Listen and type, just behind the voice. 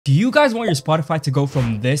Do you guys want your Spotify to go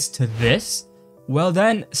from this to this? Well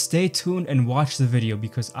then, stay tuned and watch the video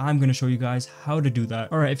because I'm going to show you guys how to do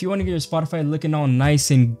that. Alright, if you want to get your Spotify looking all nice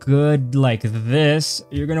and good like this,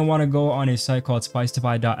 you're going to want to go on a site called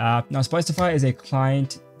Spicetify.app. Now, Spicetify is a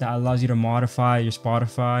client that allows you to modify your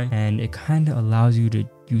Spotify, and it kind of allows you to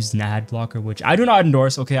use an ad blocker, which I do not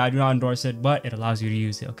endorse. Okay, I do not endorse it, but it allows you to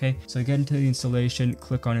use it. Okay, so get into the installation,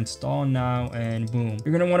 click on install now, and boom,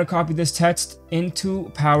 you're gonna want to copy this text into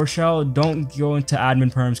PowerShell. Don't go into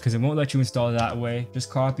admin perms because it won't let you install it that way. Just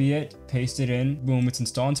copy it, paste it in, boom, it's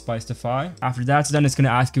installed in Spicetify. After that's done, it's gonna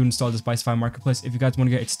ask you to install the Spicetify marketplace. If you guys want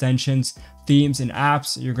to get extensions, themes, and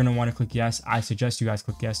apps, you're gonna want to click yes. I suggest you guys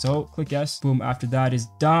click yes, so click yes. Boom, after that is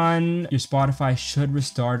done, your Spotify should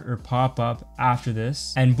restart or pop up after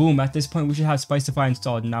this. And boom, at this point, we should have Spicetify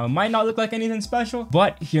installed. Now, it might not look like anything special,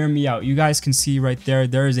 but hear me out. You guys can see right there,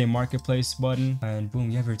 there is a marketplace button. And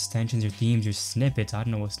boom, you have your extensions, your themes, your snippets. I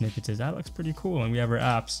don't know what snippets is. That looks pretty cool. And we have our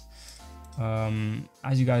apps.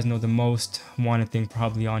 As you guys know, the most wanted thing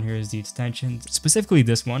probably on here is the extensions, specifically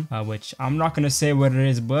this one, which I'm not going to say what it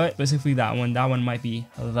is, but specifically that one might be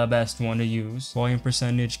the best one to use. Volume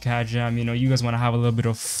percentage, cat jam, you know, you guys want to have a little bit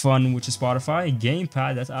of fun with your Spotify.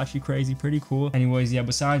 Gamepad, that's actually crazy, pretty cool. Anyways, yeah,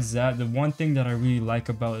 besides that, the one thing that I really like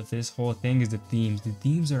about this whole thing is the themes. The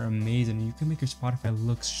themes are amazing. You can make your Spotify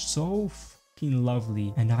look so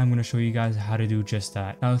lovely, and now I'm going to show you guys how to do just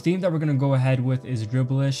that. Now, the theme that we're going to go ahead with is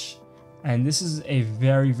Dribblish. And this is a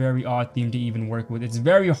very odd theme to even work with. It's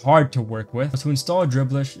very hard to work with. To install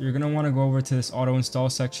Dribblish, you're going to want to go over to this auto install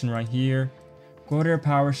section right here. Go to your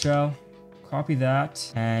PowerShell, copy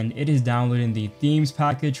that, and it is downloading the themes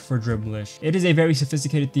package for Dribblish. It is a very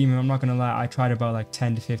sophisticated theme, and I'm not going to lie, I tried about like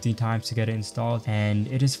 10 to 15 times to get it installed, and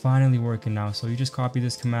it is finally working now. So you just copy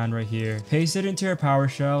this command right here, paste it into your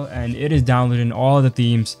PowerShell, and it is downloading all the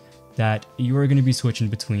themes that you are going to be switching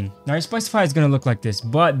between. Now, your Spicetify is going to look like this,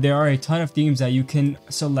 but there are a ton of themes that you can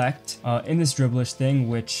select in this Dribblish thing,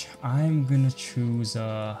 which I'm going to choose,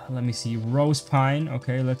 let me see, Rose Pine.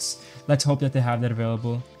 Okay, let's hope that they have that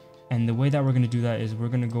available. And the way that we're going to do that is we're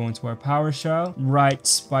going to go into our PowerShell, write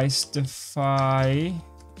Spicetify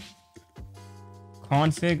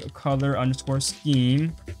config color underscore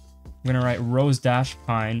scheme. I'm gonna write Rose Dash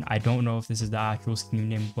Pine. I don't know if this is the actual scheme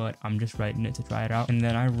name, but I'm just writing it to try it out. And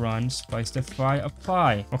then I run Spicetify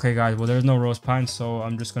apply. Okay, guys, well, there's no Rose Pine, so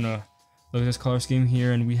I'm just gonna look at this color scheme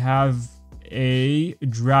here, and we have a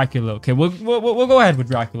Dracula. Okay, we'll go ahead with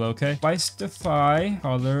Dracula. Okay, Spicetify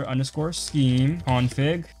color underscore scheme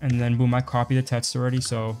config, and then boom, I copy the text already,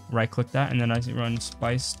 so right click that, and then I run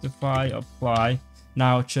Spicetify apply.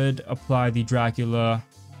 Now it should apply the Dracula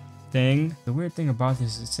thing. The weird thing about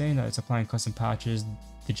this is it's saying that it's applying custom patches.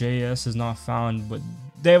 The JS is not found, but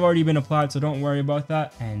they've already been applied, so don't worry about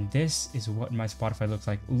that. And this is what my Spotify looks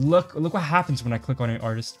like. Look what happens when I click on an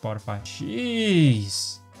artist Spotify.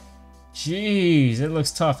 Jeez, it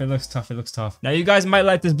looks tough. It looks tough. Now, you guys might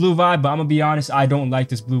like this blue vibe, but I'm gonna be honest, I don't like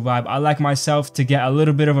this blue vibe. I like myself to get a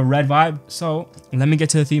little bit of a red vibe. So let me get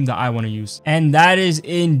to the theme that I want to use, and that is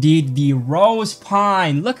indeed the Rose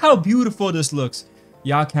Pine. Look how beautiful this looks.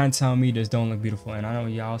 Y'all can't tell me this don't look beautiful, and I know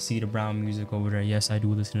y'all see the brown music over there. Yes, I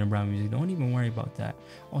do listen to brown music. Don't even worry about that.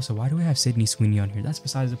 Also, why do we have Sydney Sweeney on here? That's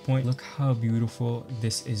besides the point. Look how beautiful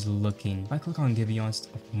this is looking. If I click on Giveon's,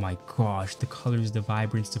 oh my gosh, the colors, the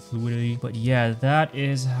vibrance, the fluidity. But yeah, that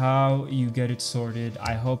is how you get it sorted.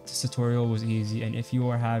 I hope this tutorial was easy, and if you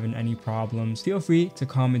are having any problems, feel free to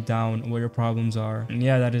comment down what your problems are. And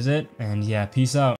yeah, that is it. And yeah, peace out.